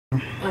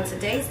On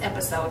today's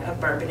episode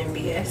of Bourbon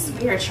BS,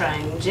 we are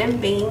trying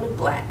Jim Beam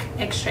Black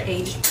Extra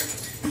Aged Bourbon.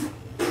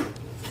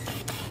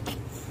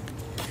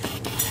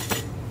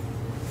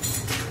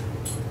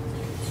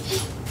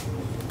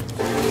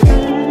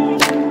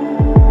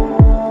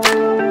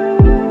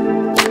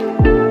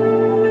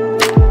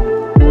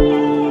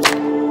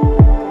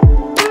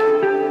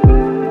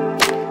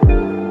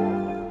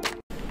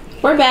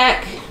 We're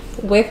back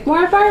with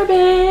more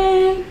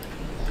bourbon.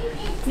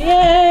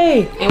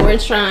 Yay! And we're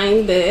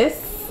trying this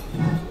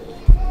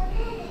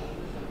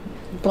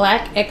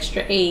Black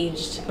Extra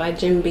Aged by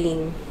Jim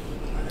Beam.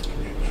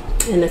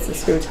 And it's a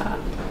screw top.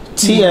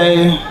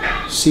 TA,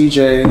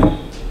 CJ,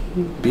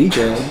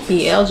 BJ,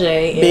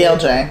 BLJ,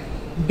 BLJ,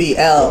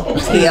 BL.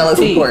 BL is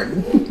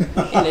important.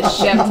 And it's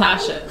Chef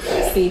Tasha,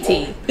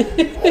 CT.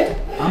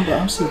 I'm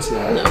CT.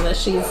 No, that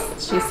she's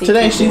CT.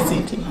 Today she's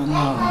CT. I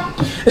know.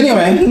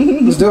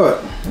 Anyway, let's do it.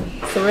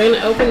 So we're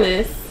gonna open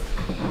this.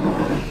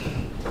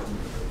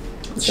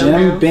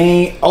 Jim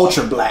Beam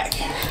Ultra Black.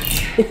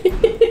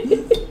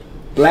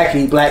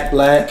 Blacky black.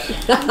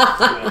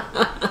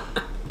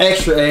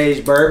 Extra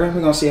aged bourbon.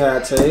 We're gonna see how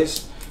it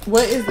tastes.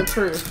 What is the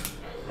proof?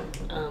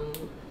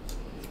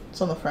 It's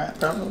on the front,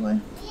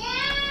 probably.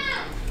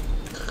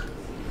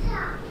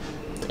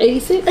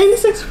 86?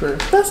 86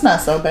 proof. That's not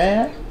so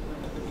bad.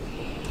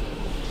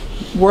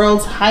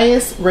 World's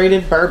highest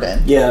rated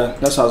bourbon. Yeah,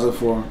 that's what I was looking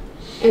for.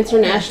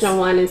 International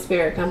Wine and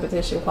Spirit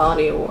Competition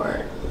Quality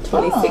Award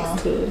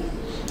 2016.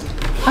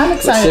 I'm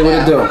excited. Let's see what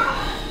it do.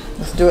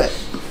 Let's do it.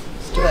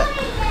 Let's do it.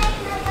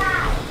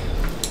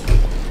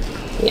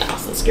 Yeah,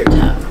 also screw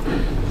top.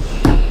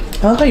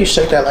 I love how you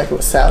shook that like it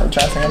was salad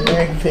dressing. I'm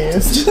very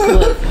confused.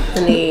 Look, I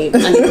need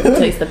to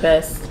taste the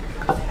best.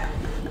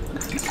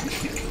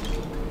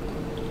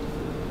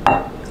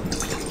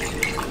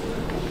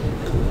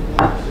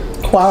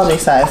 Quality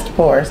sized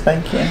pours,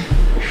 thank you.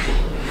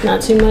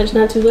 Not too much,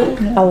 not too little.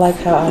 I like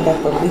how I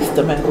got the least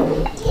amount.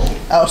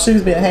 Oh, she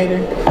was being a hater.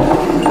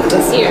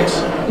 Here.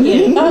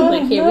 Yeah,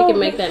 like here, we can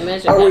make that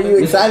measure. Or were you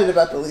excited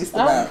about the least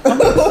amount? I'm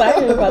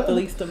excited about the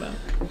least amount.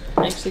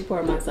 I actually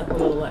poured myself a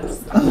little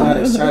less. I'm not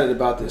excited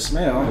about this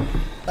smell.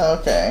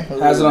 Okay.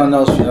 How's it on the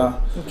nose for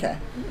y'all? Okay.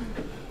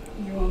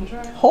 You want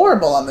to try?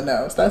 Horrible on the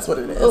nose. That's what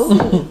it is.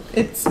 Ooh.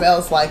 It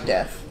smells like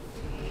death.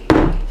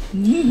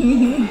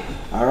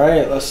 All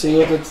right, let's see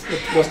what's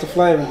the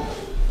flavor.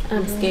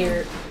 I'm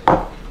scared.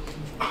 I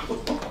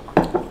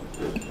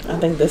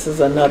think this is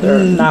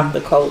another knock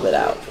the COVID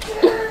out.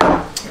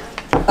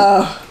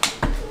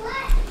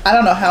 I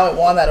don't know how it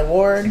won that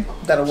award.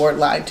 That award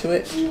lied to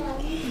it.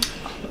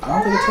 I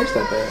don't think it tastes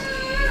that bad.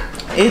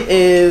 It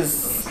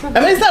is. I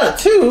mean, it's not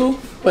a 2,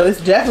 but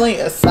it's definitely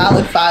a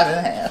solid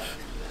 5.5.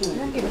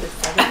 I'll give it a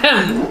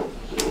 7.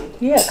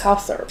 Yeah,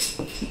 cough syrup.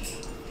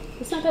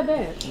 It's not that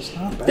bad. It's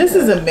not bad. This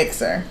is a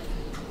mixer.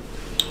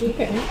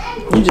 Okay.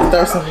 You just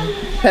throw some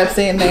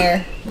Pepsi in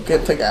there,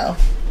 good to go.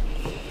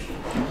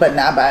 But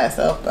not by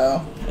itself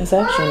though. It's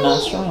actually not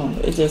strong.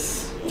 It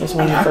just it's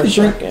when you I first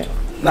could drink it.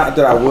 Not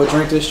that I would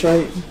drink this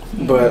straight,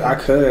 but I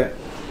could.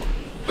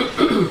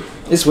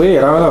 It's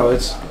weird. I don't know.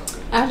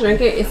 I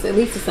drink it. It's at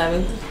least a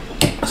 7.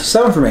 It's a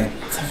 7 for me.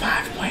 It's a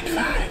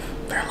 5.5.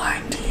 They're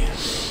lying to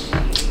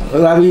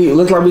you.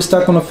 Look like we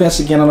stuck on the fence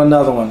again on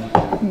another one.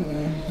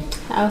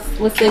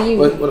 What's the you?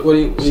 What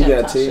do you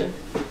got, T?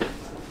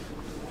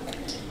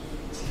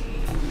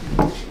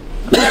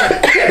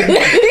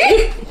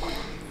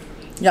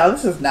 Y'all,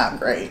 this is not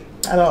great.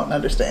 I don't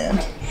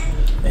understand.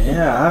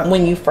 Yeah.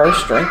 When you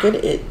first drink it,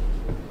 it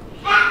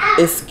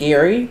is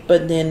scary,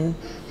 but then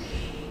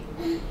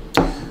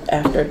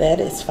after that,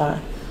 it's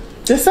fine.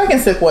 The second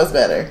sip was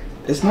better.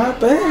 It's not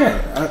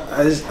bad.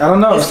 I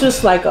don't know. It's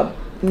just like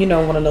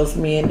one of those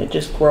men that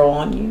just grow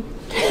on you.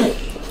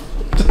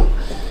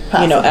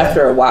 You know,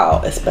 after a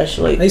while,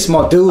 especially. They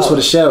small dudes for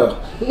the show.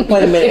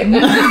 Wait a minute.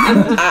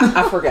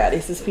 I forgot.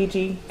 Is this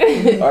PG?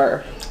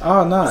 Or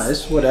Oh no,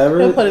 it's whatever.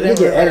 He'll put it in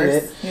get reverse.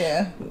 edited.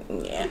 Yeah.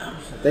 yeah.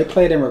 They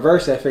played in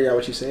reverse. I figure out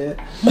what you said.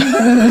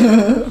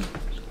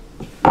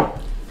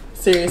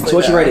 Seriously. So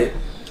what you though. rate it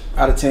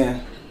out of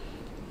 10?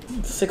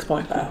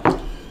 6.5.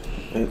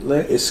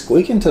 It's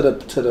squeaking to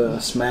the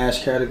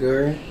smash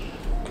category.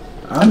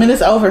 I mean,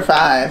 it's over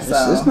 5,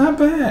 so It's not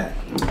bad.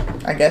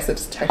 I guess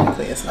it's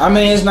technically a I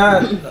mean, it's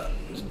not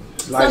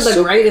It's not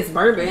the greatest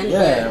bourbon.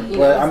 Yeah, but, you but,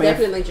 know, I it's mean,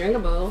 definitely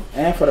drinkable.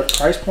 And for the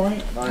price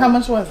point, like, How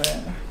much was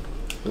it?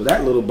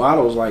 that little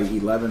bottle was like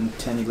 11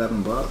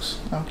 bucks.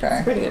 Okay.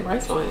 Pretty good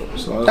price point.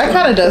 So That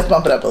kind of does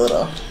bump it up a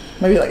little.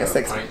 Maybe like a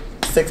 6.5.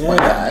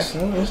 yeah,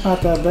 so it's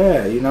not that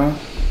bad, you know.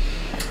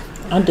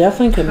 I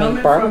definitely could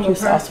make barbecue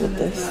sauce with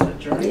this.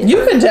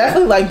 You can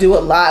definitely like do a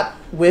lot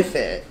with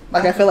it.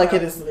 Like I feel like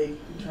it is. Drink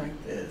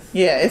this.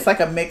 Yeah, it's like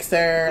a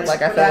mixer.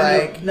 Like I feel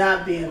like.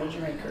 Not being a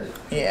drinker.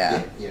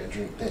 Yeah. Yeah,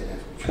 drink that.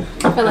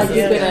 I feel like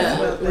you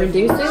could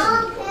reduce it,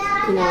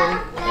 you know,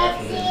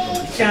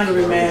 Kind of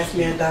reminds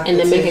me of Dr. and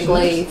then make it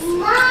glaze.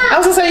 I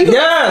was gonna say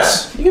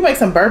you can make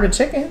some bourbon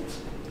chicken.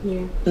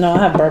 Yeah. No, I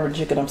have bourbon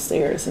chicken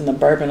upstairs, and the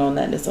bourbon on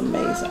that is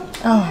amazing.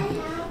 Oh,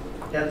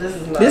 Yeah,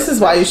 This is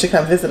why you should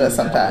come visit us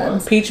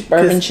sometimes. Peach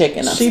bourbon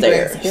chicken She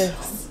brings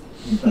upstairs.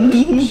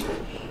 gifts.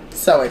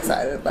 So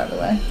excited, by the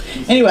way.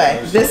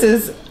 Anyway, this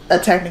is a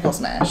technical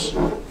smash.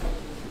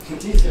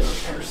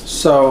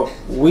 So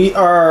we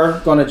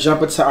are gonna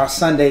jump into our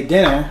Sunday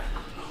dinner,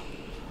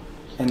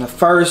 and the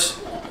first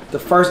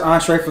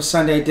entree for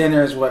Sunday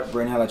dinner is what,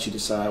 Brittany? I'll let you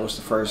decide. What's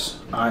the first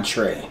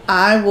entree?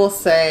 I will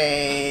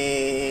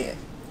say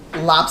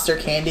lobster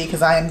candy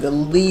because I am the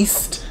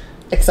least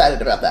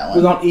excited about that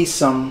We're one. gonna eat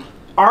some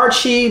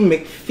Archie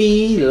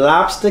McPhee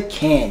lobster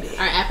candy.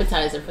 Our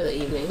appetizer for the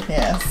evening.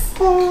 Yes.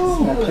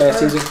 I'm gonna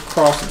pass these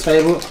across the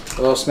table.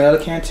 Well, smell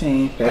the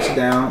canteen. Pass it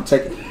down.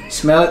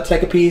 Smell it.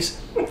 Take a piece.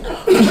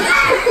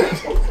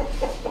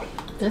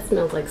 That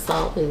smells like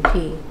salt and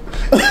pea.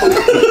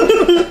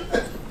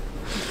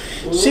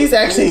 She's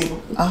actually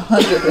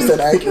 100%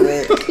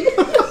 accurate.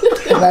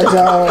 And I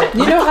don't.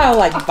 You know how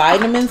like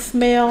vitamins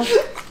smell?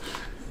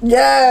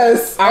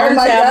 Yes. Iron Oh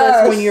my tablets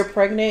gosh. when you're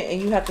pregnant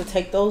and you have to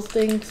take those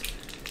things.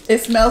 It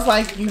smells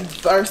like you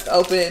burst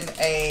open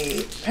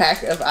a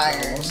pack of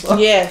iron.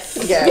 Yes.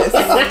 Yes.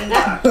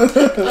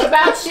 What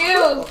about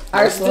you?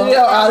 Our studio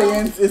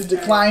audience is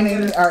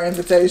declining our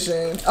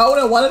invitation. Oh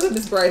no, one of them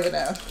is brave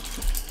enough.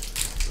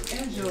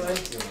 Enjoy.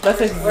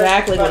 That's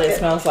exactly what it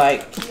smells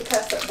like.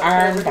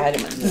 Iron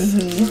vitamins.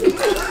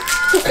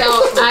 So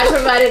I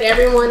provided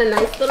everyone a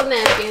nice little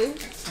napkin.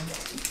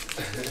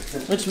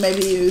 Which may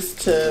be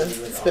used to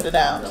spit it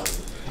out.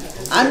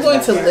 I'm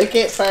going to lick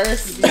it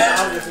first.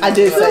 I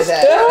did say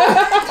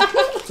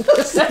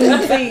that.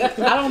 See,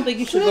 I don't think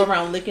you should go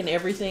around licking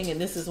everything, and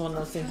this is one of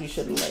those things you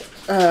shouldn't lick.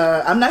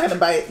 I'm not gonna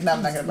bite. No,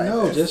 I'm not gonna bite.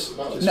 No, this.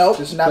 just Nope.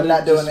 just No, I'm put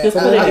not doing it. Just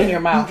put it in your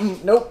mouth.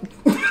 Nope.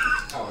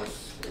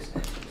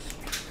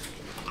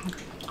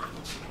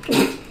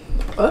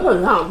 Oh,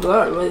 not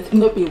good. It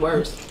could be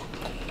worse.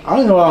 I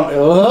don't know.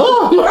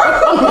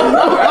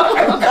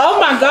 Oh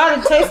my god,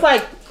 it tastes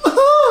like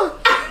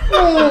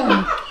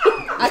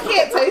I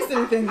can't taste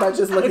anything by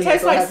just looking. it tastes at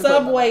it, so I like have to put-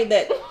 Subway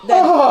that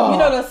you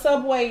know the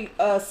Subway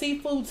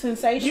seafood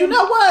sensation. You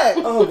know what?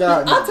 Oh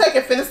God. I'll take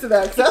offense to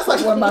that because that's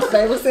like one of my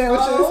favorite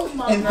sandwiches,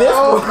 and this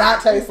does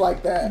not taste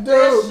like that,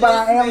 dude.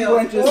 But I am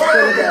going to spit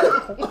it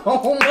out.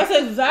 That's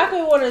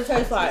exactly what it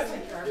tastes like.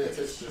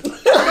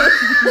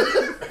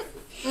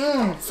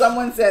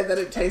 Someone said that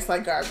it tastes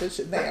like garbage,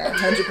 and they are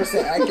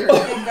 100% accurate.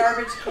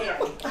 Garbage can.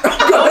 Oh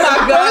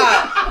my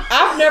god,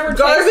 I've never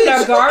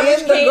tasted a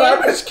garbage in the can.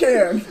 garbage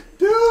can.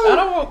 Dude. I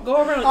don't want to go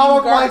around and Oh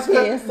eat garbage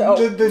cans. So.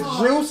 the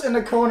juice in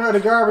the corner of the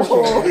garbage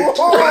can.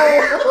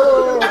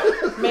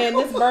 Man,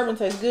 this bourbon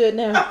tastes good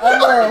now. I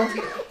know.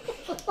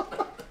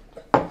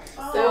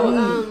 So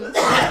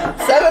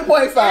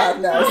 7.5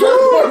 now.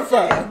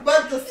 7.5.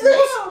 But the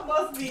smell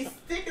must be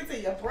sticking to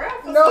your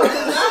breath. No.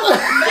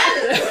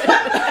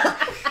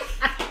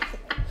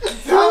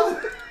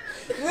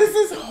 This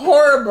is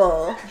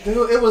horrible.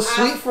 Dude, it was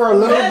sweet for a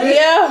little bit.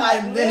 Yeah.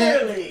 Like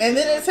literally. And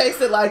then it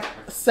tasted like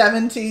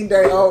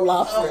 17-day-old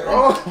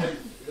lobster.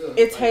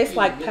 It tastes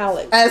like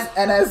pallets.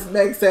 As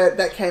Meg said,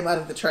 that came out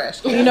of the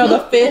trash can. You know the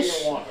fish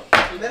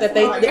that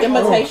the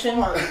imitation.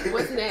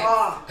 what's next?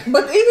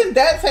 But even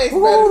that tastes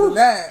better than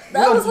that.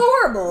 That was Let's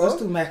horrible.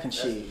 do mac and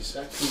cheese.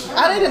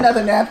 I need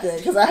another napkin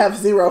because I have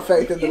zero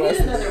faith in the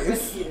rest of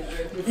these.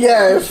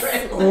 Yes.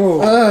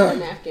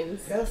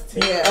 Napkins.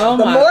 Yeah. Oh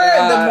the my more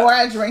God. the more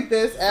I drink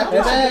this after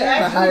that,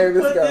 the higher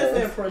this Put this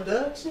in goes.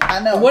 production. I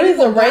know. What is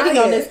the People rating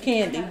on diet. this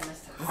candy?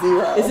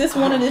 0. Is this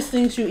one of these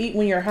things you eat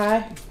when you're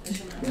high?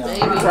 Maybe. You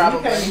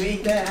can't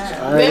beat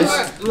that. All right,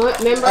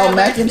 Remember Oh, our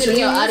mac and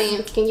studio cheese?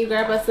 audience, can you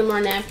grab us some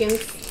more napkins?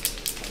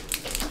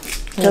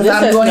 Because This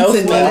I'm has going no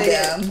to smell. need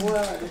them.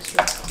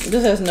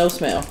 This has no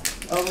smell.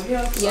 Over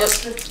here. Yep.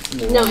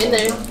 No, in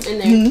there.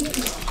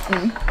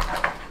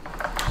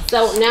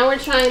 So now we're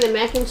trying the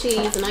mac and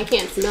cheese, and I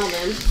can't smell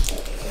them.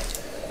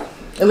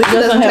 At least it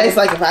doesn't have taste a-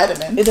 like a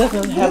vitamin. It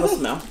doesn't have a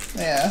smell.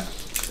 Yeah.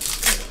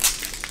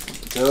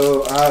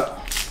 dude,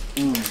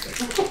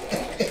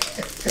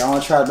 y'all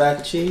want to try the mac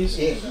and cheese?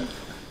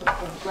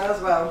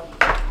 Well,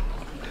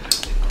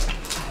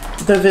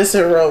 The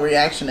visceral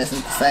reaction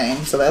isn't the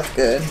same, so that's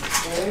good.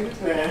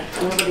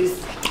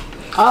 nobody's.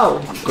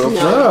 Oh. Go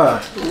No.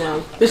 for it.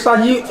 No. It's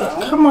like you.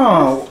 Come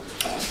on,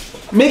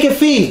 make it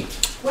feed.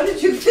 What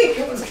did you think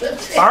it was gonna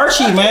taste?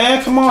 Archie,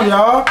 man, come on,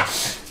 y'all.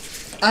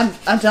 I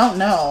don't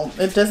know.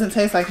 It doesn't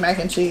taste like mac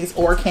and cheese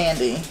or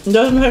candy. It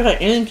doesn't taste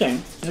like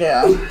anything.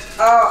 Yeah. It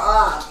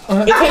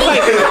tastes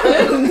like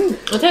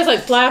it tastes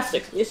like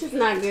plastic. It's just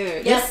not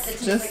good. Yes,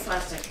 it's Just- just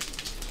plastic.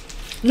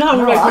 You know,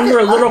 No, like I when can- you're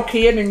a I- little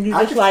kid and you I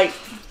just can- like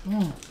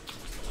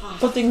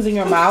put things in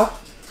your mouth,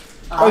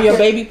 or your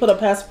baby put a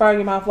pacifier in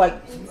your mouth, like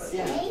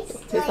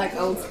It's like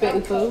old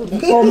spitting food.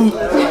 if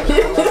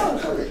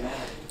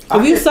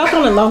you suck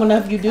on it long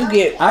enough, you do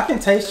get. I can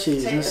taste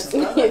cheese. It's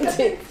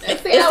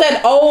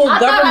that old I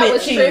thought I government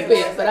was cheese.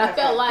 tripping, but I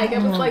felt like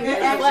it was like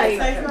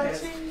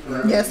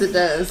Yes, it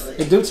does.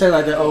 It do taste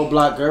like that old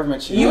block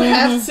government cheese. You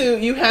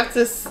have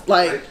to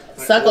like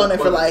suck on it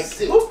for like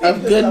a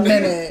good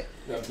minute.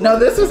 No,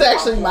 this was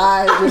actually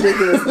my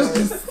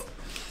ridiculousness.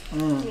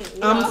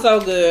 I'm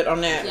so good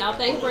on that. Y'all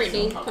thank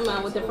Brittany. Come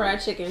on with the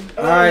fried chicken.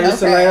 All right, this is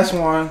the last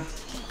one.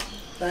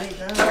 Thank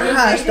God.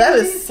 Gosh, that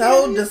is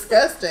so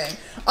disgusting.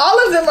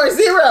 All of them are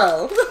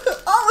 0.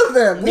 All of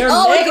them. They're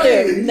all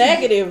negative. agree.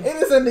 Negative. It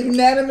is an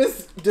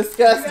unanimous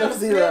disgust of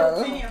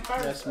 0.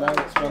 That's smell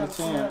it,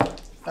 10.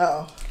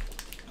 Oh.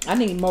 I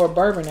need more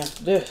bourbon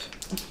after this.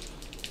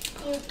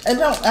 I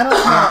don't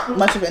smell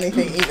much of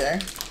anything either.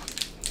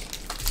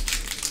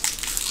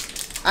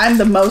 I'm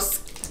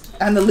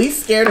the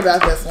least scared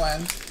about this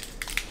one.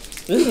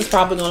 This is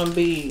probably gonna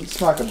be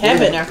It's like a heaven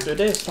bouillon. after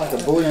this. It's like a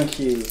bouillon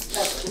cube.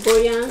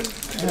 Bouillon.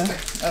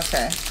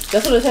 Okay.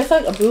 That's what it tastes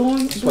like, a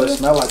bouillon. That's what it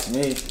smells like to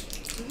me.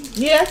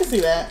 Yeah, I can see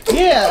that.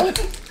 Yeah.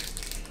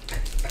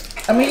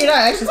 I mean, you're not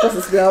actually supposed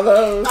to smell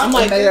those. I'm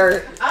like, they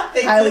are I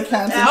think highly this is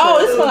concentrated. Oh,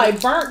 it smells like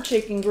burnt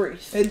chicken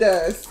grease. It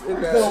does.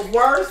 It does. the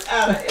worst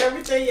out of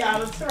everything y'all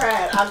have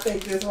tried. I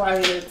think this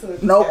right here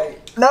took. Nope.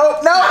 No.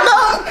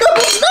 Gosh!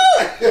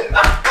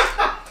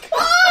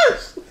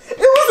 It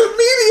was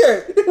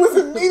immediate. It was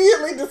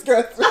immediately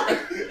disgusting.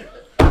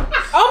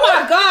 Oh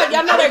my God,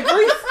 y'all know that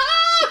grease?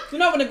 You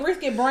know when the grease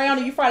get brown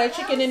and you fry that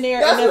chicken in there?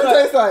 That's and what it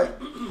tastes like.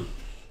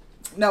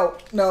 No.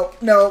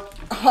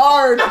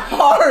 Hard. That's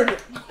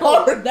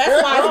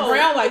why it's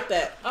brown like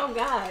that. Oh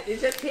God, it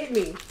just hit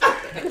me.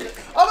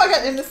 Oh my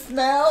God, and the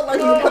smell, like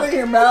you put it in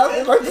your mouth,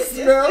 and like the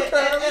smell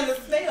comes. And the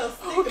smell's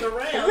sticking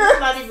around. It's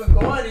not even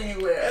going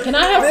anywhere. Can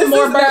I have This some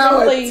more is now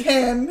bourbon, a please?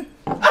 10.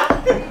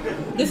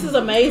 This is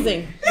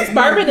amazing. This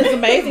bourbon is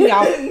amazing,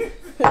 y'all.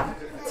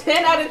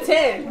 10 out of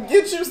 10.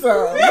 Get you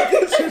some. Get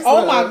you some.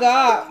 Oh my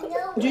God.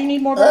 Do you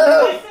need more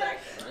bourbon?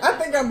 I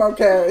think I'm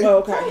okay. Oh,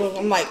 okay. Well,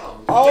 I'm like,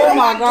 oh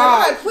my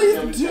God.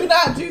 Please do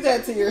not do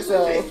that to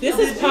yourself. This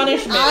is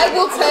punishment. I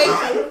will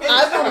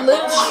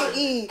literally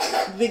eat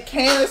the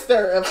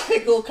canister of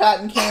pickled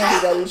cotton candy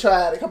that we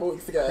tried a couple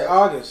weeks Hey, ago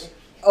August.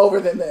 over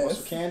than Want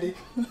some this. candy?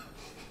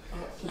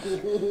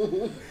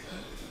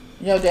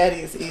 Yo,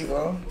 daddy is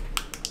evil.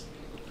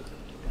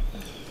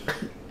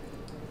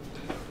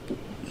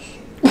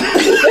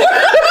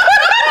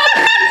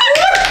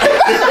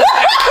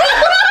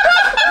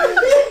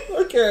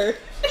 Okay.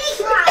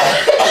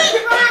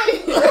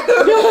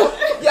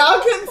 Y'all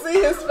couldn't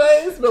see his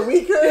face, but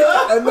we could,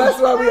 and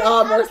that's why we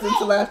all burst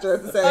into laughter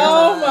at the same time.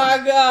 Oh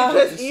my God.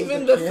 Because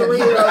even the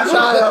 3-year-old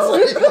child,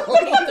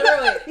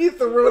 he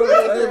threw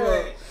it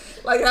away.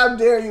 Like, how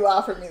dare you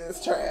offer me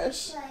this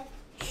trash?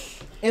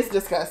 It's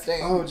disgusting.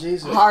 Oh,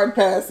 Jesus. Hard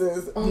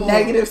passes.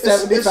 Negative It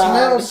 75.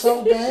 smells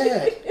so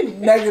bad.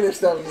 Negative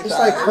 75. It's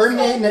like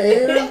permeating the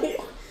air.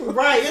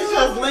 Right, it's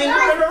just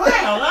lingering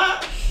around,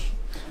 huh?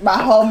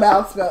 My whole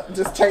mouth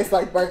just tastes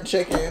like burnt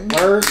chicken.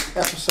 Worst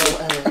episode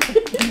ever.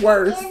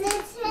 Worse.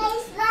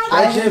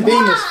 That Jim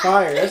Beam is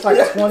fire. That's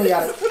like 20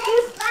 out of...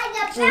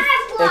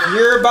 If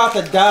you're about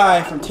to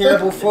die from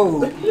terrible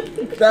food,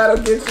 That'll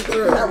get you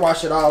through I it.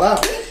 wash it all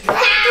out.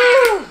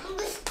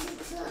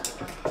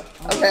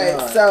 Okay,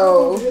 God.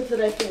 so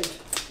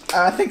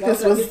I think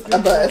this was a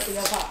bust.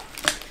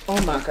 Oh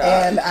my God.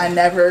 And I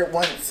never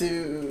want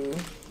to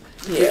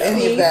do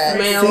any of that.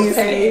 Smell,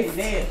 seasoning.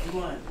 Nasty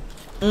one.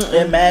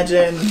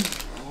 Imagine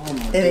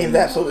any of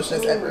that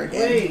foolishness ever again.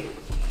 Wait,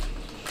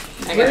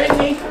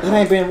 Brittany. It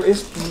ain't been...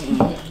 It's,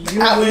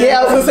 Yeah, I was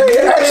gonna say,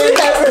 it actually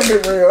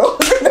hasn't been real.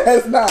 It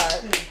has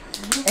not.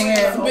 And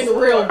It's been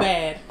real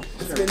bad.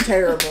 it's been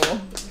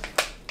terrible.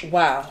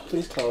 Wow.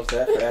 please close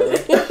that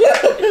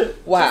forever.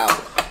 Wow.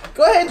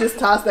 Go ahead and just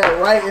toss that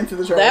right into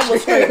the trash. That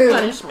was straight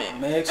punishment.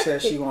 Meg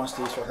says she wants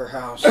these for her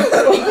house. Dude, and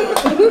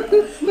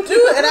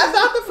I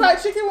thought the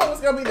fried chicken one was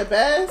gonna be the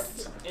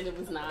best. And it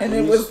was not. And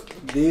it was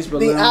These the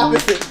belong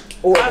opposite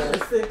order.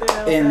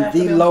 in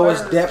the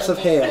lowest depths of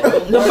hell.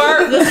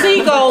 The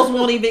seagulls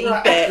won't even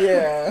eat that.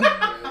 Yeah.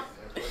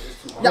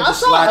 Y'all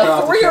just slack saw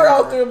off a the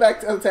 3-year-old camera. threw it back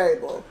to the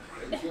table.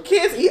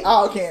 Kids eat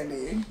all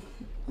candy.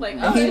 Like,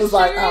 And he was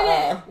like,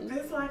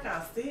 It's like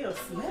I still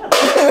smell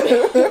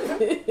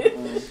it.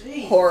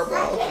 Horrible.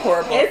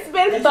 It's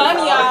been fun,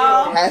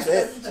 y'all. Has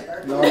it?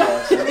 No,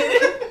 that's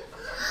it.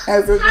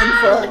 Has it been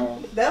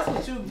fun? That's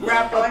what you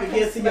wrap up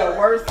against your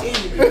worst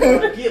enemy.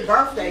 Or get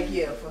birthday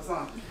gift or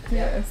something.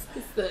 Yes.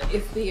 It's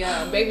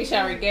the baby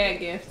shower gag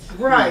gift.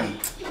 Right.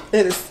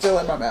 It is still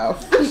in my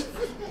mouth.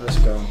 Let's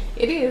go.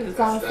 It is. It's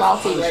all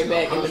salty right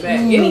back in the back.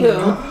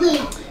 Anywho,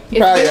 it's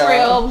Bye, been y'all.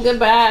 real.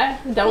 Goodbye.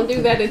 Don't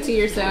do that to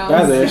yourselves.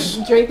 Bye, this.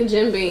 Drink the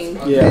Jim Beam.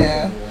 Yeah.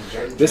 Yeah.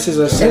 This is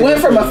a... It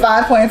went from a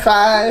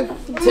 5.5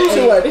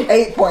 to an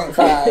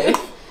 8.5.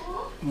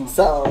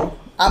 So,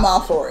 I'm all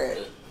for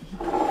it.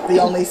 The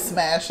only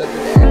smash of the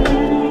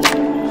day.